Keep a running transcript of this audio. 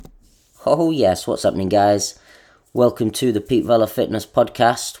Oh yes, what's happening guys? Welcome to the Pete Vella Fitness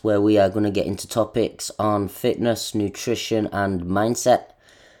Podcast, where we are going to get into topics on fitness, nutrition and mindset.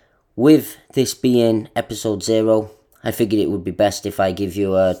 With this being episode 0, I figured it would be best if I give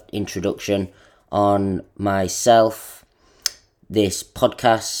you an introduction on myself, this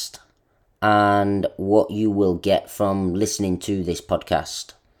podcast, and what you will get from listening to this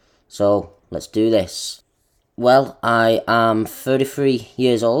podcast. So let's do this. Well, I am 33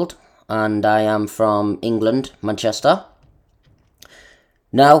 years old and I am from England, Manchester.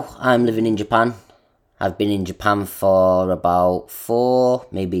 Now I'm living in Japan. I've been in Japan for about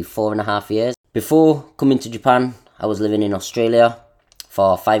 4.5 years. Before coming to Japan, I was living in Australia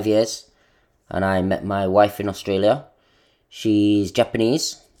for 5 years and I met my wife in Australia. She's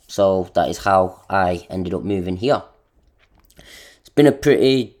Japanese, so that is how I ended up moving here. It's been a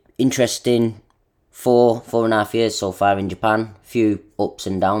pretty interesting 4.5 years so far in Japan. Few ups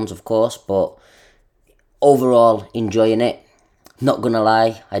and downs, of course, but overall enjoying it. Not gonna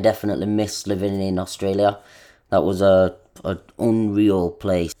lie, I definitely miss living in Australia. That was an unreal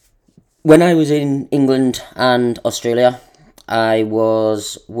place. When I was in England and Australia, I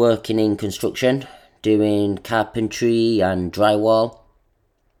was working in construction, doing carpentry and drywall.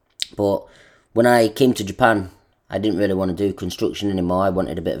 But when I came to Japan, I didn't really want to do construction anymore. I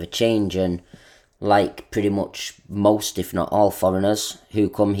wanted a bit of a change, and like pretty much most, if not all foreigners who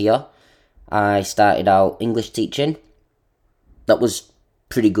come here, I started out English teaching. That was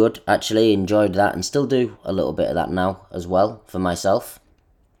pretty good, actually. Enjoyed that and still do a little bit of that now as well for myself.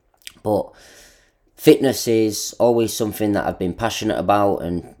 But fitness is always something that I've been passionate about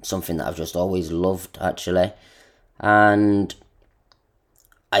and something that I've just always loved, actually. And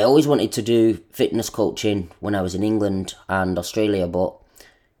I always wanted to do fitness coaching when I was in England and Australia, but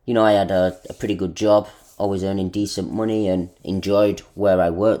I had a pretty good job, always earning decent money and enjoyed where I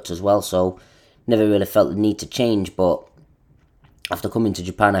worked as well, so never really felt the need to change. But after coming to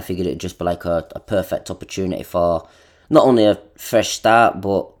Japan, I figured it'd just be like a perfect opportunity for not only a fresh start,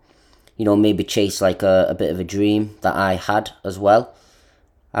 but maybe chase like a bit of a dream that I had as well.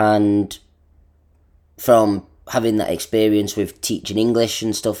 And from having that experience with teaching English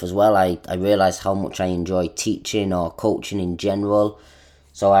and stuff as well, I realised how much I enjoy teaching or coaching in general.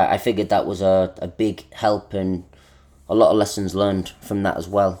 So I figured that was a big help and a lot of lessons learned from that as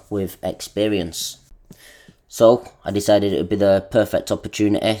well with experience. So I decided it would be the perfect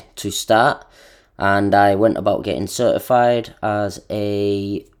opportunity to start, and I went about getting certified as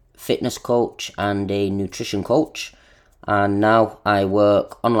a fitness coach and a nutrition coach, and now I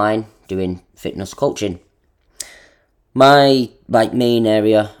work online doing fitness coaching. My main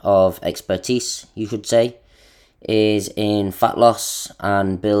area of expertise, you could say, is in fat loss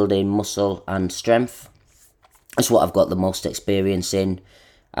and building muscle and strength. That's what I've got the most experience in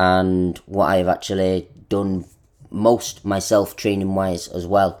and what I've actually done most myself training wise as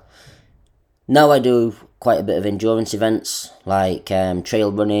well. Now I do quite a bit of endurance events like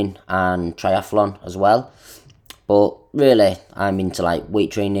trail running and triathlon as well, but really I'm into weight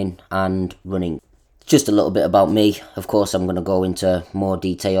training and running. Just a little bit about me. Of course I'm going to go into more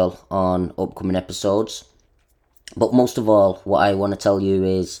detail on upcoming episodes. But most of all, what I want to tell you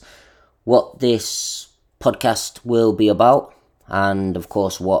is what this podcast will be about, and of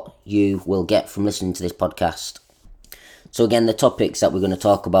course what you will get from listening to this podcast. So again, the topics that we're going to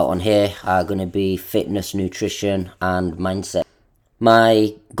talk about on here are going to be fitness, nutrition and mindset.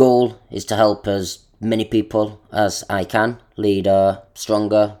 My goal is to help as many people as I can lead a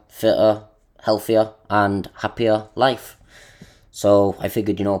stronger, fitter, healthier and happier life. So I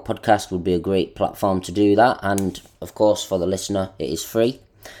figured, a podcast would be a great platform to do that. And of course, for the listener, it is free.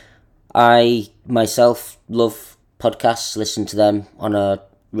 I myself love podcasts, listen to them on a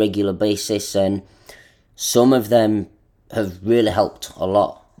regular basis. And some of them have really helped a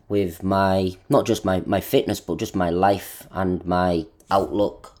lot with not just my fitness, but just my life and my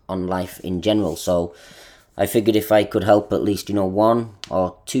outlook on life in general. So I figured if I could help at least, one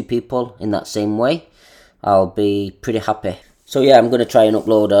or two people in that same way, I'll be pretty happy. So yeah, I'm going to try and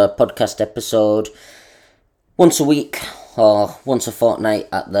upload a podcast episode once a week or once a fortnight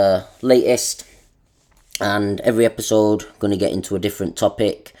at the latest. And every episode going to get into a different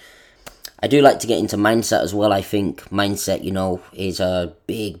topic. I do like to get into mindset as well. I think mindset, is a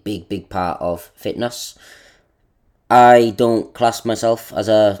big part of fitness. I don't class myself as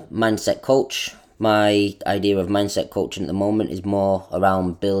a mindset coach. My idea of mindset coaching at the moment is more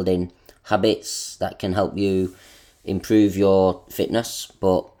around building habits that can help you improve your fitness,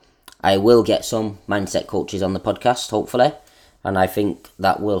 but I will get some mindset coaches on the podcast, hopefully, and I think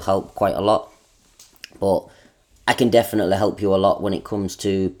that will help quite a lot. But I can definitely help you a lot when it comes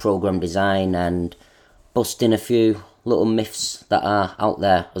to program design and busting a few little myths that are out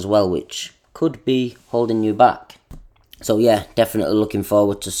there as well, which could be holding you back. So yeah, definitely looking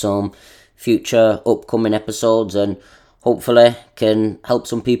forward to some future upcoming episodes, and hopefully can help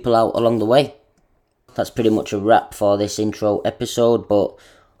some people out along the way. That's pretty much a wrap for this intro episode, but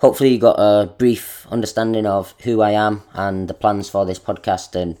hopefully you got a brief understanding of who I am and the plans for this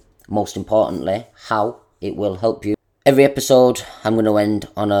podcast, and most importantly, how it will help you. Every episode, I'm going to end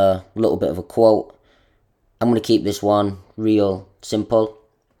on a little bit of a quote. I'm going to keep this one real simple,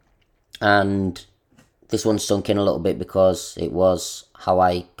 and this one sunk in a little bit because it was how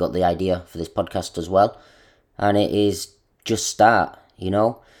I got the idea for this podcast as well, and it is just start,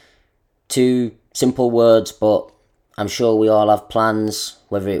 Two simple words, but I'm sure we all have plans,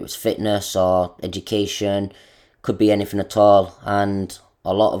 whether it was fitness or education, could be anything at all, and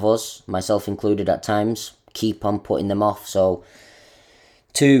a lot of us, myself included at times, keep on putting them off. So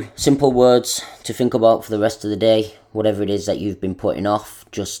two simple words to think about for the rest of the day, whatever it is that you've been putting off,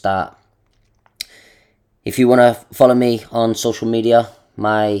 just start. If you want to follow me on social media,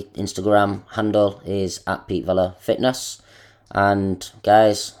 my Instagram handle is at Pete Vella Fitness. And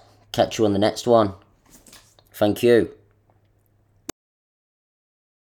guys, catch you on the next one. Thank you.